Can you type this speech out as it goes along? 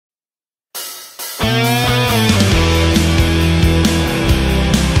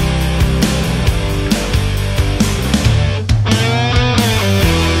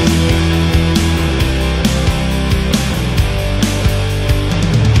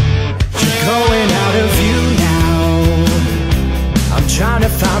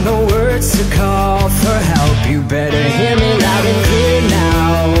better hear me loud and clear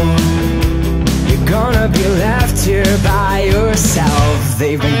now. You're gonna be left here by yourself.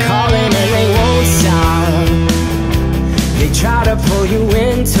 They've been calling and they won't stop. They try to pull you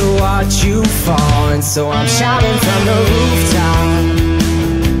in to watch you fall, and so I'm shouting from the rooftop.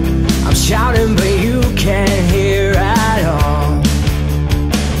 I'm shouting but you can't hear at all.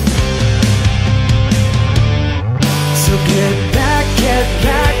 So get back,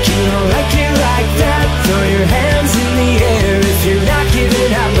 you don't like it like that. Throw your hands in the air if you're not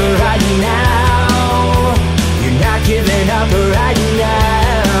giving up right now. You're not giving up right now.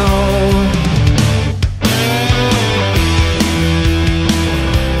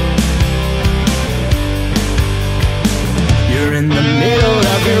 You're in the middle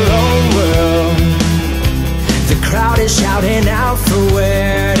of your own world. The crowd is shouting out for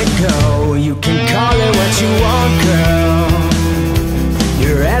where to go. You can call it what you want, girl.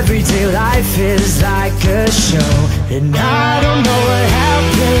 Your everyday life is like a show, and I don't know what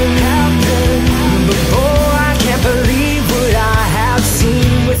happened, but boy, I can't believe what I have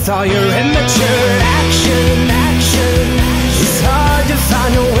seen. With all your immature action, it's hard to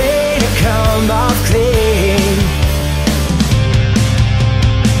find a way to come off clean.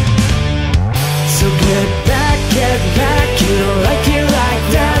 So get back, you don't like it like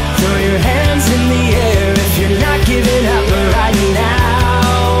that. Throw your hands in the air if you're not giving up right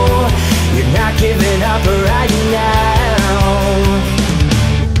now. You're not giving up right now.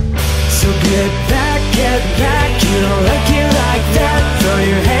 So get back, you don't like it like that. Throw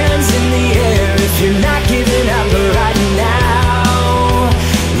your hands in the air if you're not giving up right now.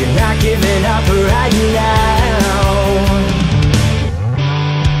 You're not giving up right now.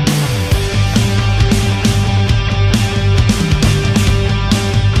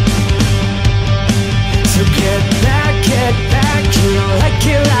 Get back, you don't like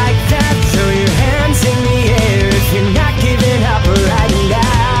it like that. Throw your hands in the air if you're not giving up right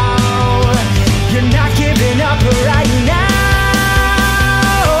now. You're not giving up right now.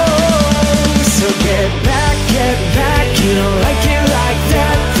 So get back, you don't like it like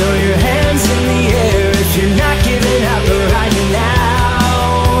that. Throw your hands in the air if you're not giving up right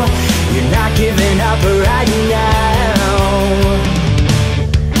now. You're not giving up right now.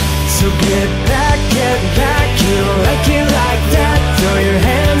 So get back, you don't like it like that. Throw your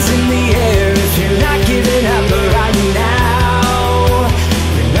hands in the air if you're not giving up right now.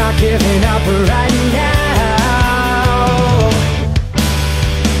 You're not giving up right now.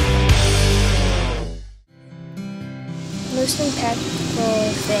 The most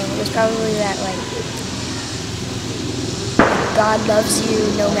impactful thing was probably that, like, God loves you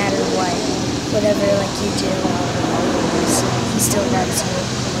no matter what. Whatever, like, you do, He still loves you.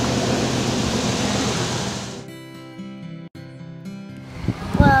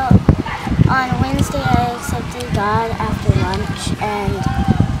 Well, on Wednesday I accepted God after lunch, and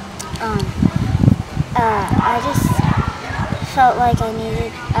I just felt like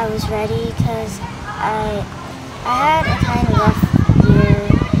I was ready, because I had a kind of rough year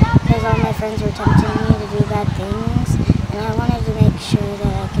because all my friends were tempting me to do bad things, and I wanted to make sure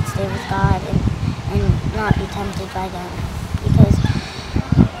that I could stay with God and not be tempted by them, because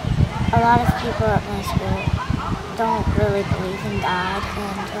a lot of people at my school don't really believe in God,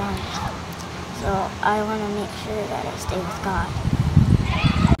 and so I want to make sure that I stay with God.